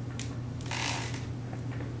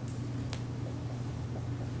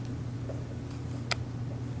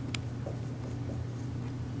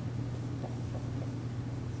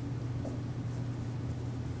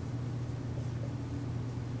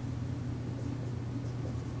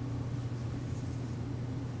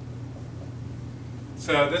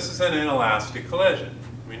 So this is an inelastic collision.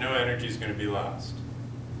 We know energy is going to be lost.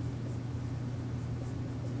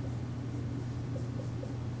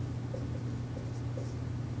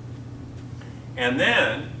 And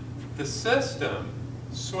then the system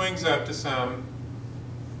swings up to some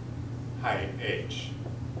height h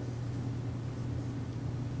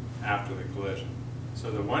after the collision.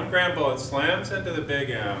 So the 1 gram bullet slams into the big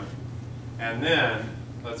M, and then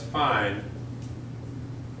let's find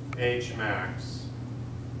h max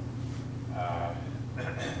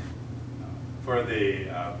for the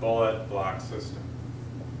bullet block system.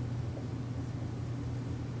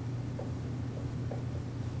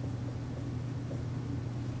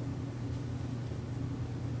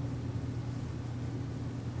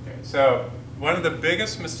 Okay, so one of the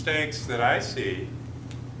biggest mistakes that I see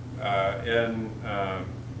in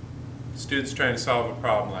students trying to solve a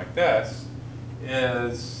problem like this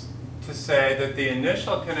is to say that the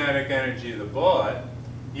initial kinetic energy of the bullet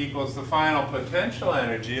equals the final potential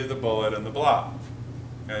energy of the bullet and the block,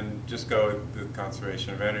 and just go with the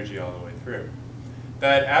conservation of energy all the way through.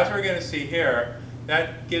 But as we're going to see here,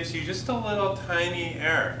 that gives you just a little tiny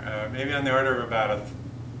error, maybe on the order of about a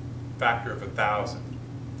factor of 1,000,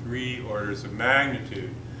 3 orders of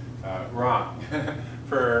magnitude wrong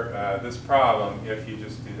for this problem if you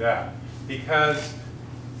just do that. Because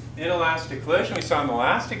inelastic collision, we saw in the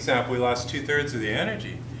last example, we lost 2/3 of the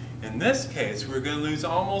energy. In this case, we're going to lose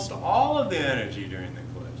almost all of the energy during the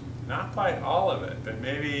collision. Not quite all of it, but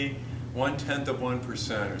maybe 1/10 of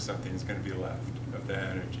 1% or something is going to be left of the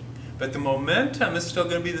energy. But the momentum is still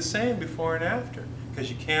going to be the same before and after,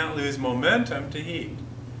 because you can't lose momentum to heat.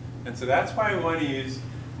 And so that's why we want to use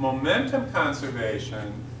momentum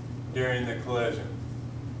conservation during the collision.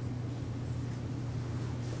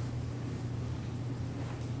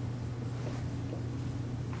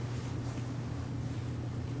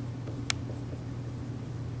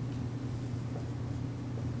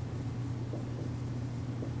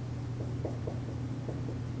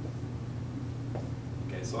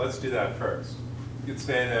 So let's do that first. You could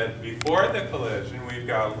say that before the collision, we've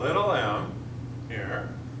got little m here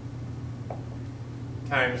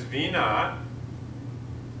times v naught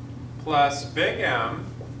plus big M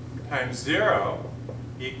times 0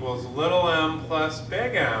 equals little m plus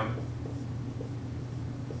big M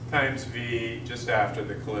times v just after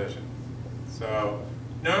the collision. So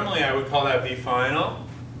normally I would call that v final,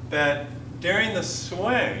 but during the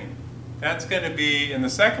swing, that's going to be, in the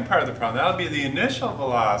second part of the problem, that'll be the initial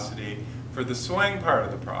velocity for the swing part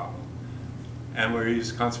of the problem. And we'll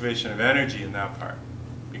use conservation of energy in that part,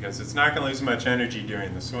 because it's not going to lose much energy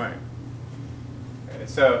during the swing. Okay,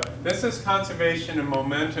 so this is conservation of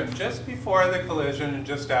momentum just before the collision and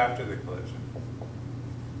just after the collision.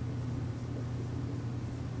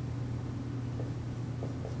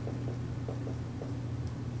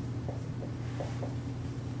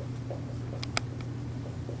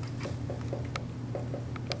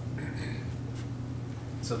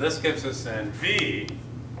 So this gives us then V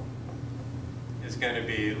is going to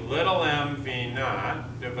be little m V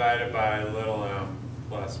naught divided by little m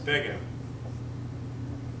plus big M.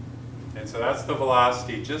 And so that's the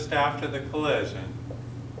velocity just after the collision.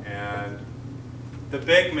 And the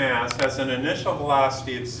big mass has an initial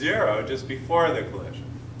velocity of 0 just before the collision.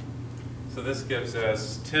 So this gives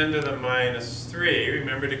us 10 to the minus 3,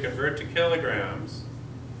 remember to convert to kilograms,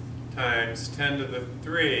 times 10 to the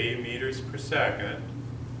 3 meters per second,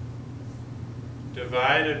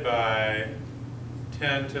 divided by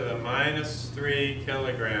 10 to the minus 3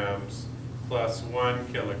 kilograms plus 1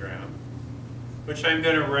 kilogram, which I'm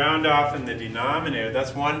going to round off in the denominator.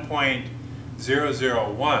 That's 1.001.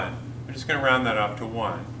 I'm just going to round that off to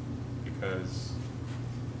 1 because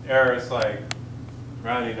error is like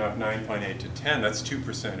rounding off 9.8 to 10. That's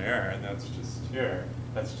 2% error, and that's just here.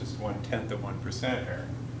 That's just 1/10 of 1% error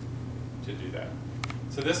to do that.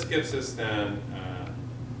 So this gives us then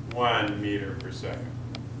 1 meter per second.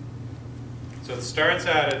 So it starts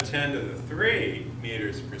out at 10 to the 3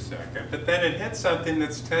 meters per second, but then it hits something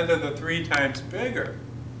that's 10 to the 3 times bigger.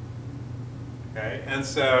 Okay, and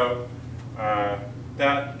so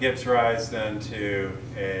that gives rise then to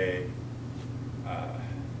a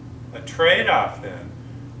trade-off then,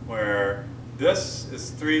 where this is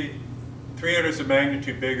three orders of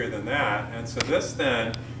magnitude bigger than that, and so this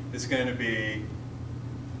then is going to be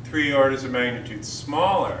 3 orders of magnitude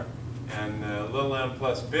smaller, and little m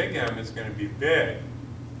plus big M is going to be big,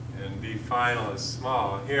 and V final is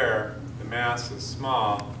small. Here, the mass is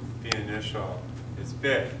small, V initial is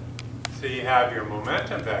big. So you have your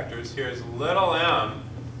momentum vectors. Here's little m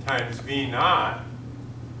times V naught,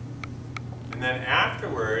 and then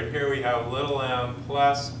afterward, here we have little m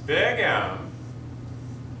plus big M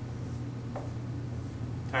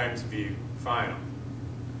times V final.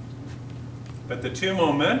 But the two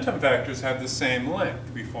momentum vectors have the same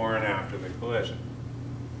length before and after the collision.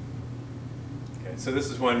 Okay, so this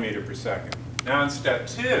is 1 meter per second. Now in step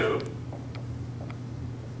 2,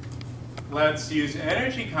 let's use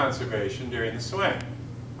energy conservation during the swing.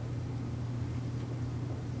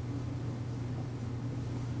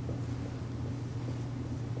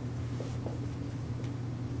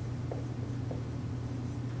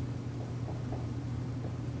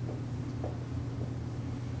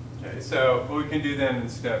 So what we can do then in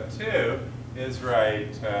step 2 is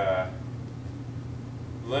write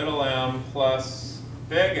little m plus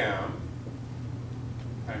big M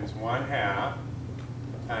times 1/2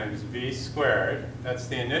 times V squared. That's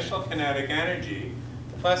the initial kinetic energy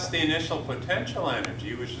plus the initial potential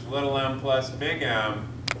energy, which is little m plus big M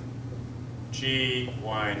g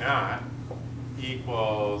y naught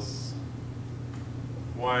equals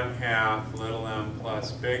 1/2 little m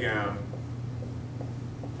plus big M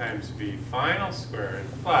times V final squared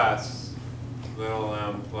plus little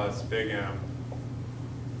m plus big M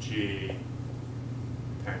g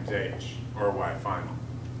times h, or y final.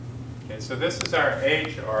 Okay, so this is our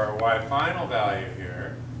h, or our y final value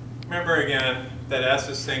here. Remember again that as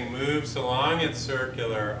this thing moves along its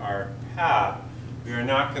circular arc path, we are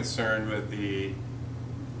not concerned with the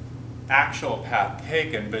actual path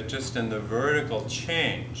taken, but just in the vertical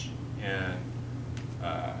change in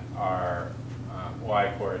our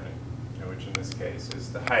y-coordinate, which in this case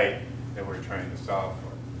is the height that we're trying to solve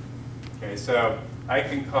for. Okay, so I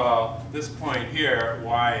can call this point here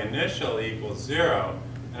y initial equals 0,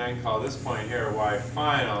 and I can call this point here y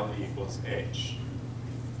final equals h.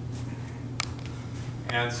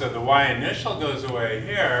 And so the y initial goes away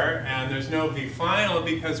here, and there's no v final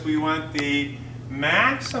because we want the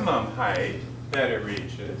maximum height that it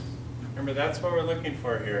reaches. Remember, that's what we're looking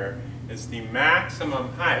for here, is the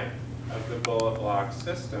maximum height of the bullet block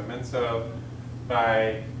system. And so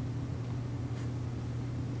by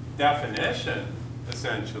definition,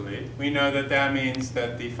 essentially, we know that that means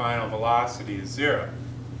that the final velocity is 0.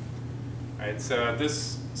 Right, so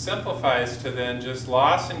this simplifies to then just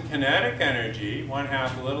loss in kinetic energy,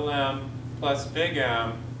 1/2 little m plus big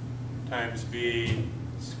M times V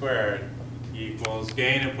squared equals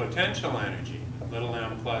gain in potential energy, little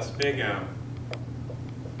m plus big M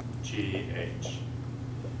GH.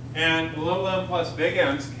 And little m plus big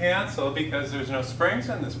M's cancel because there's no springs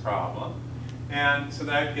in this problem. And so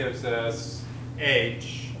that gives us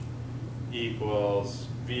h equals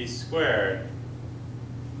V squared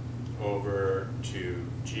over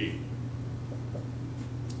 2g.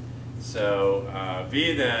 So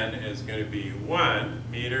v then is going to be 1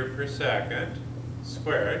 meter per second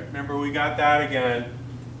squared. Remember, we got that again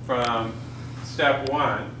from step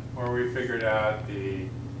 1, where we figured out the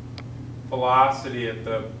velocity of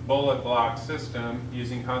the bullet block system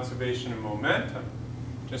using conservation of momentum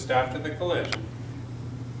just after the collision.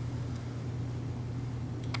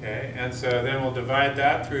 Okay, and so then we'll divide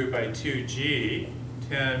that through by 2g,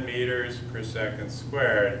 10 meters per second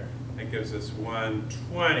squared. That gives us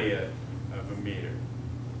 1/20th of a meter,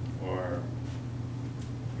 or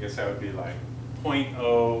I guess that would be like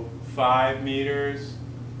 0.05 meters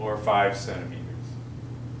or 5 centimeters.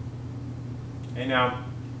 Okay, now,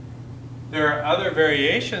 there are other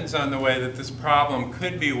variations on the way that this problem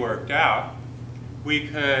could be worked out. We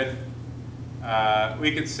could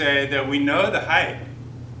say that we know the height,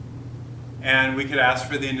 and we could ask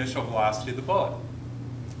for the initial velocity of the bullet.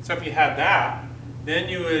 So if you had that, then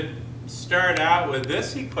you would start out with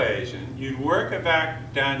this equation. You'd work it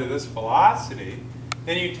back down to this velocity.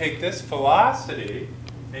 Then you take this velocity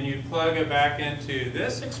and you plug it back into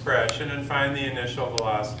this expression and find the initial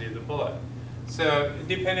velocity of the bullet. So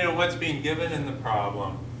depending on what's being given in the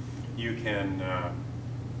problem, you can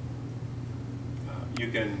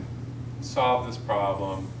solve this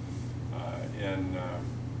problem in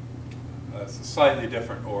a slightly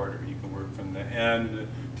different order. You can work from the end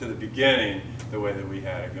to the beginning the way that we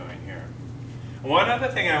had it going here. One other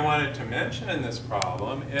thing I wanted to mention in this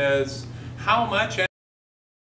problem is how much